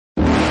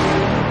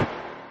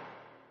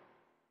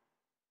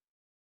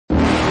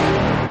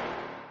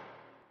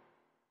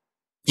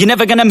You're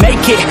never gonna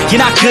make it,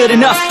 you're not good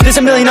enough. There's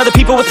a million other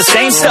people with the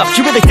same stuff.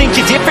 You really think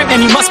you're different?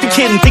 Man, you must be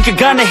kidding. Think you're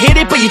gonna hit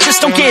it, but you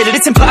just don't get it.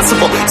 It's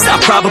impossible, it's not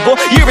probable,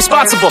 you're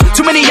irresponsible.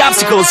 Too many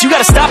obstacles, you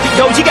gotta stop it,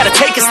 yo. You gotta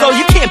take it slow,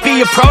 you can't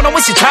be a pro. Don't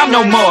waste your time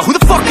no more. Who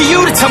the fuck are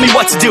you to tell me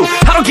what to do?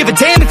 I don't give a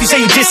damn if you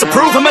say you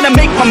disapprove. I'm gonna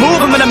make my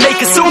move, I'm gonna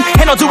make it soon.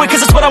 And I'll do it cause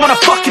it's what I wanna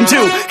fucking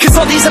do. Cause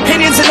all these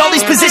opinions and all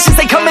these positions,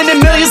 they come in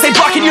millions, they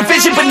blocking your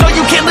vision. But no,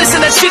 you can't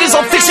listen, that shit is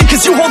all fiction.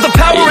 Cause you hold the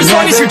power as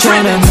long as you're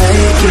driven.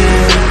 Make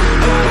it.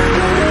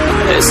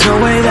 There's no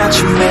way that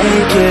you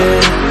make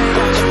it.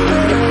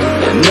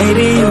 And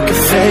maybe you can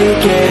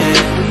fake it,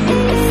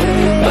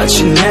 but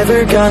you're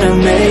never gonna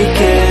make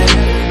it.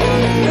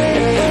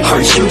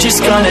 Aren't you just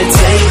gonna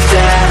take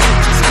that?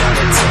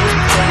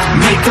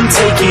 Make them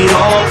take it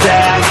all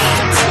back.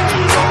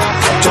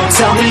 Don't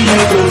tell me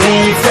you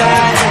believe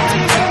that.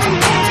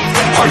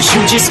 Aren't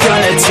you just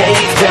gonna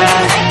take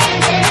that?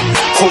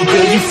 Or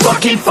will you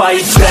fucking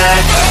fight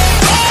back?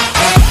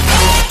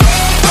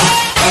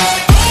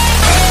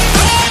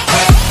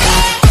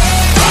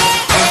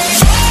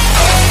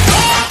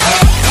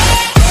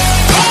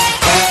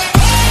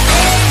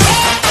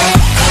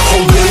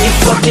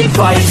 Fucking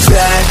fight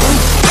back.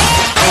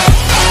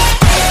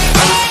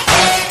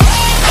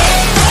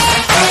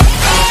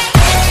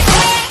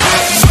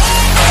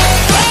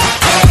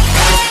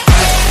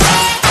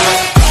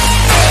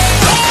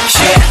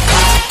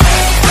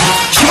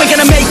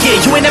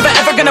 You ain't never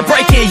ever gonna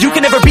break it. You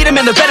can never beat them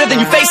and they're better than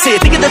you face it.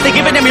 Thinking that they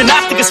give a damn, you're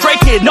not thinking straight,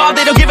 kid. No,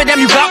 they don't give a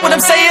damn, you got what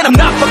I'm saying? I'm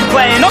not fucking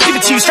playing, I'll give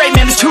it to you straight,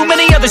 man. There's too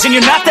many others and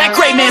you're not that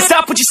great, man.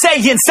 Stop what you're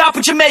saying, stop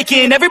what you're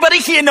making. Everybody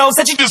here knows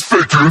that you just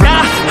faking.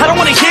 Nah, I don't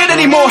wanna hear it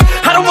anymore,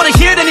 I don't wanna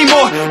hear it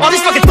anymore. All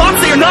these fucking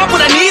thoughts, they are not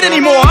what I need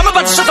anymore. I'm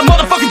about to shut the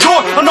motherfucking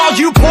door on all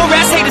you poor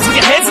ass haters with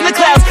your heads in the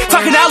clouds,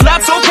 talking out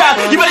loud so proud.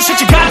 You better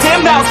shut your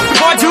goddamn mouth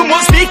before I do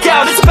more speak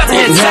out. It's about to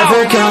head south.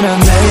 Never gonna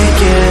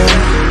make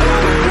it.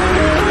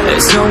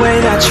 There's no way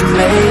that you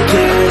make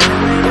it.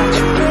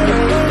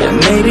 And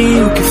maybe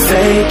you can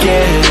fake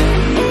it,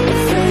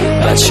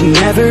 but you're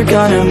never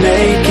gonna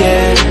make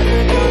it.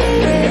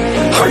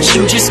 Aren't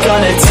you just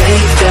gonna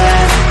take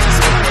that?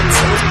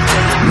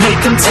 Make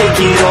them take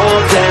it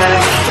all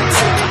back.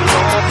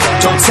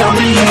 Don't tell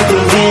me you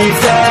believe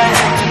that.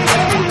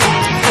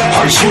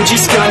 Aren't you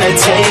just gonna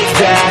take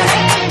that?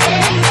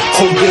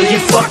 Or will you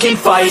fucking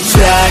fight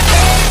back?